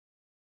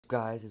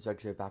Guys, it's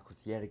Rex here back with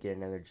yet again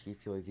another G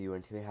Fuel review,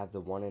 and today we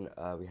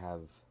have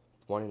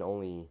one and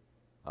only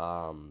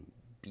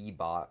B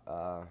bot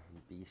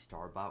B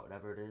star bot,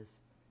 whatever it is,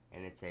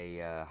 and it's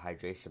a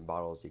hydration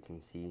bottle. As you can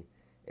see,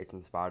 it's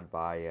inspired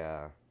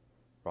by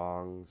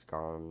Ron's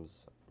Gone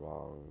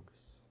Wrong.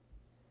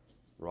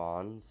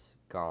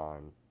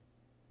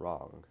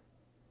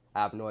 I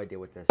have no idea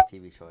what this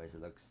TV show is.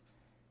 It looks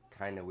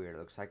kind of weird. It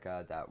looks like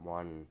that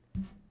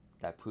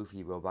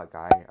poofy robot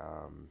guy.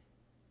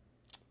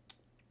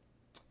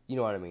 You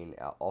know what I mean.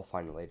 I'll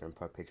find it later and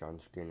put a picture on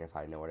the screen if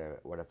I know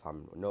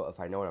if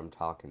I know what I'm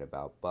talking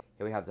about. But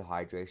here we have the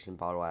hydration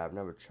bottle. I have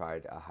never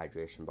tried a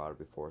hydration bottle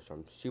before, so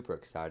I'm super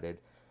excited.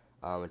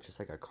 It's just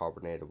like a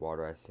carbonated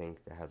water, I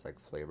think, that has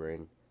like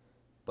flavoring.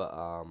 But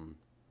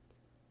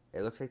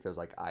it looks like there's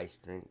like ice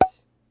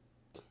drinks.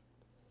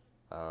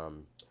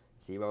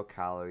 0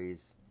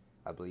 calories,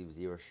 I believe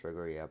 0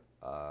 sugar. Yep.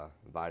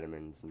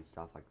 Vitamins and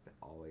stuff like that.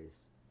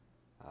 Always,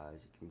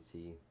 as you can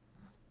see.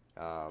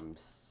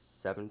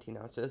 17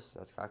 ounces.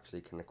 That's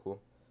actually kind of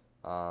cool.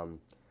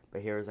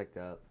 But here's like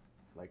the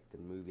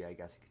movie, I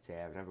guess I could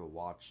say. I've never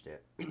watched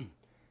it because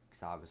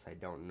obviously I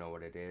don't know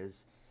what it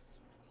is.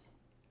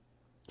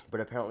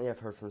 But apparently I've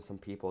heard from some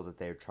people that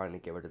they're trying to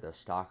get rid of their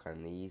stock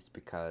on these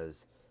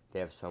because they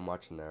have so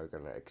much and they're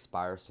gonna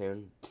expire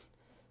soon.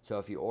 So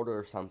if you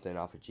order something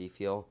off of G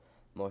Fuel,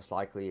 most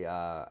likely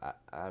out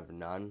of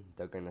none,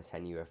 they're gonna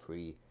send you a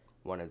free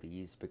one of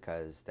these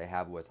because they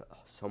have with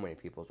so many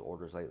people's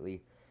orders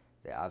lately.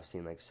 I've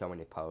seen like so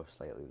many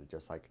posts lately that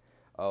just like,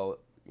 oh,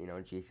 you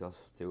know, G Fuel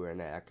threw in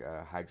a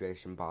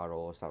hydration bottle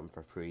or something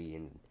for free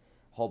and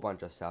a whole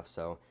bunch of stuff.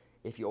 So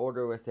if you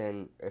order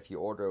within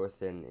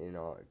you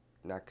know,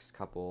 next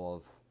couple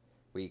of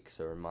weeks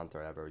or a month or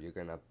whatever, you're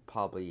gonna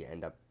probably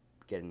end up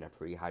getting a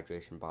free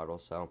hydration bottle.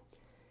 So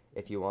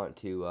if you want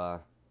to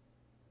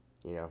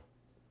you know,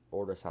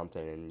 order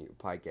something, and you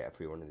probably get a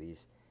free one of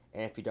these.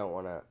 And if you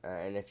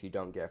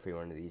don't get a free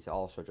one of these,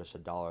 also just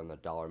 $1 on the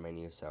dollar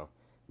menu. So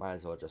might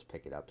as well just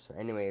pick it up. So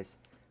anyways,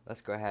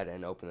 let's go ahead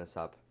and open this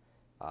up.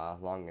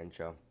 Long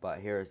intro, but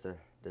here's the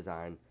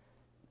design.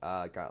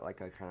 Got like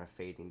a kind of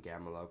fading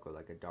gamma logo,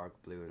 like a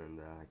dark blue, and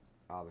then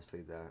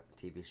obviously the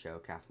TV show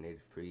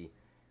caffeinated free,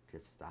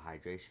 because it's the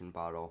hydration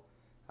bottle,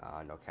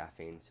 no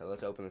caffeine. So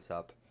let's open this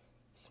up,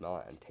 smell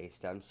it, and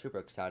taste it. I'm super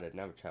excited.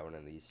 Never tried one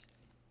of these.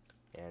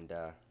 And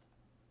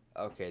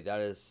okay, that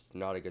is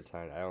not a good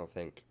sign. I don't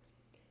think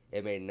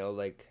it made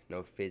no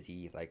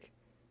fizzy like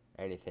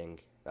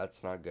anything.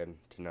 That's not good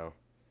to know.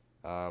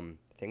 I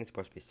think it's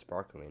supposed to be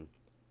sparkling.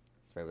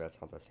 So maybe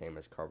that's not the same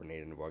as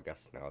carbonated. Well, I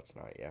guess no, it's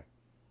not, yeah.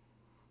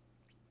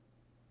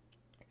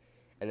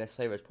 And this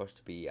flavor is supposed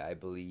to be, I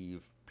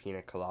believe,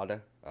 Pina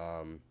Colada.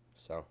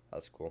 So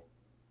that's cool.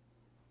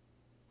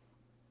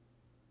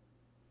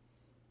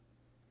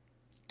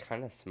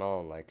 Kind of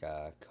smelling like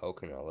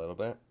coconut a little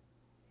bit.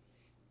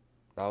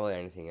 Not really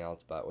anything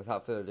else, but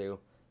without further ado,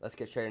 let's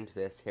get straight into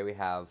this. Here we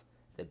have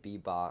the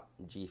Bebot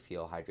G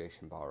Fuel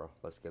hydration bottle.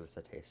 Let's give this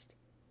a taste.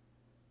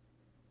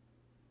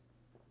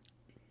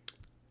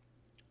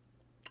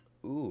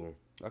 Ooh,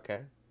 okay.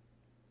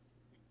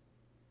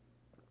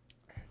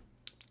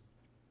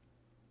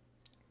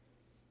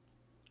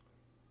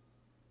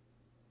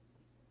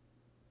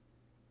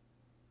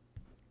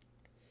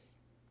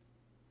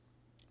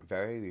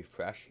 Very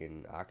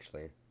refreshing,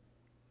 actually.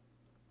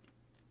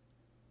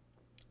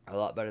 A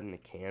lot better than the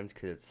cans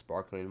because it's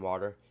sparkling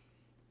water,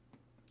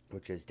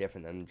 which is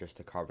different than just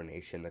the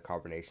carbonation. The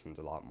carbonation is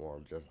a lot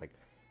more just like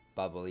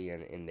bubbly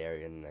and in there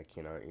in like,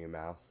 you know, in your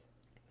mouth.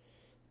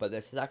 But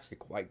this is actually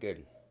quite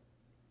good.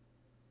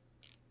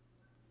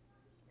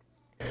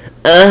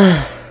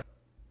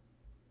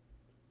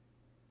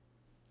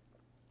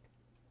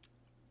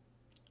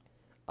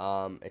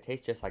 It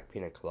tastes just like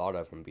pina colada,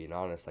 if I'm being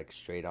honest, like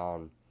straight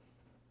on.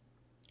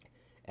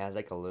 It has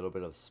like a little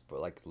bit of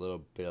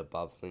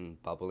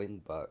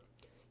bubbling, but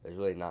there's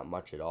really not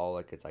much at all.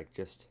 Like it's like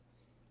just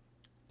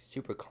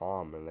super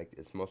calm, and like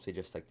it's mostly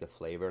just like the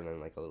flavor and then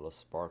like a little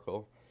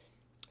sparkle.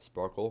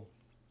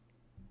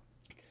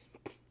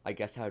 I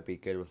guess that would be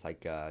good with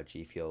like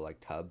G Fuel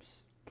like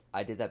tubs.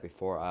 I did that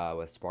before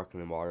with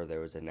sparkling water. There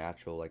was a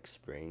natural like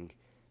spring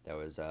that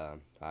was I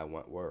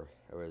went where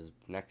it was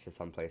next to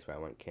some place where I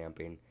went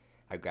camping.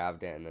 I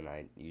grabbed it and then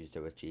I used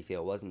it with G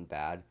Fuel. It wasn't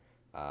bad.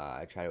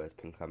 I tried it with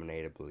pink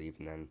lemonade, I believe,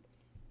 and then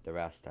the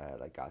rest I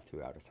like got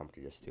threw out or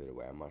somebody just threw it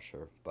away. I'm not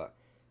sure, but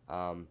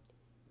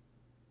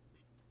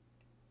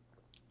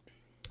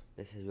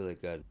this is really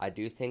good. I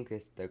do think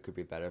there could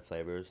be better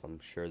flavors. I'm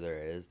sure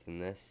there is than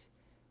this.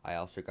 I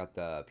also got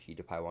the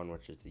PewDiePie one,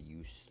 which is the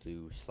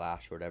Yuzu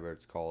slash or whatever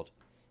it's called.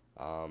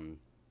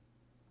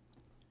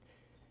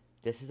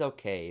 This is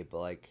okay, but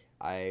like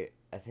I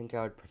think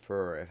I would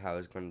prefer if I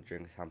was going to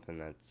drink something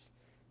that's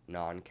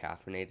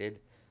non-caffeinated.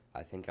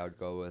 I think I would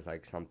go with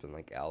like something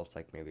like else,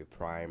 like maybe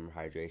Prime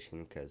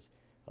hydration, because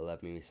I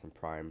love maybe some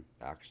Prime.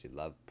 I actually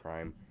love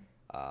Prime.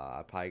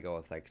 I'd probably go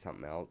with like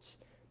something else.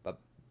 But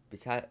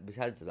besides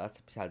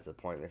the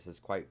point. This is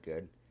quite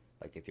good.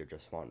 Like if you're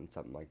just wanting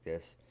something like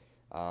this.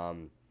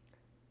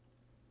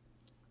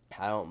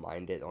 I don't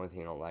mind it. The only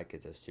thing I don't like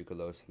is the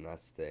sucralose, and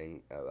that's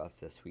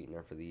the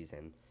sweetener for these.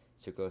 And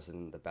sucralose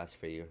isn't the best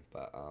for you,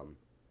 but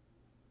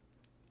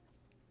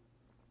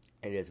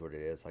it is what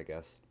it is, I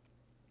guess.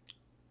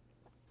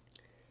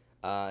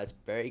 It's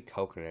very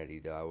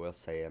coconutty, though. I will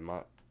say I'm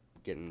not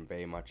getting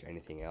very much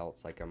anything else.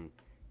 Like I'm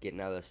getting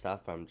other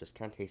stuff, but I'm just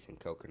kind of tasting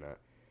coconut,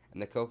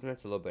 and the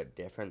coconut's a little bit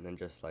different than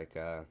just like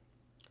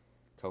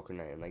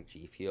coconut and like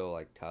GFUEL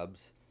like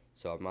tubs.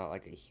 So I'm not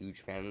like a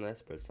huge fan of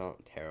this, but it's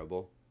not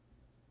terrible.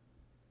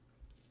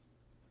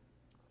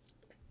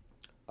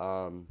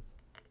 Um,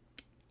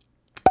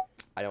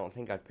 I don't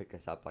think I'd pick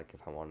this up like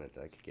if I wanted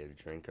to like get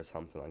a drink or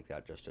something like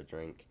that, just a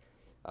drink.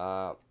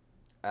 Uh,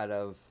 Out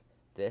of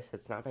this,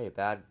 it's not very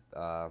bad.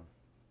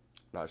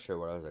 Not sure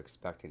what I was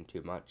expecting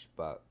too much,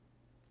 but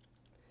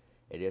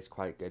it is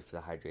quite good for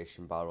the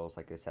hydration bottles.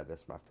 Like I said,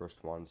 this is my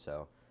first one,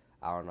 so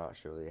I'm not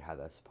sure really how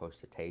that's supposed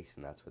to taste,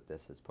 and that's what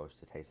this is supposed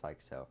to taste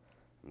like, so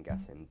I'm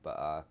guessing. But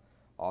I'll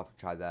have to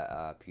try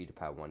that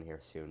PewDiePie one here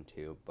soon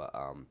too. But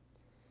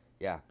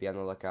yeah, be on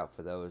the lookout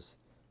for those.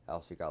 I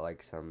also got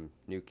like some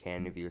new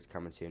can reviews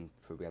coming soon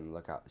for be on the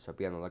lookout. So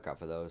be on the lookout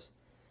for those.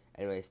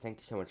 Anyways, thank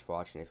you so much for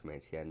watching. If you made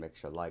it to the end, make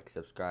sure to like,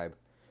 subscribe,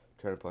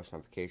 turn on post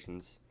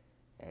notifications,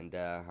 and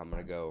I'm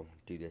gonna go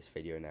do this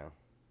video now.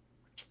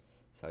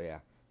 So yeah,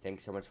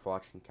 thanks so much for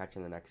watching. Catch you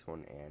in the next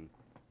one, and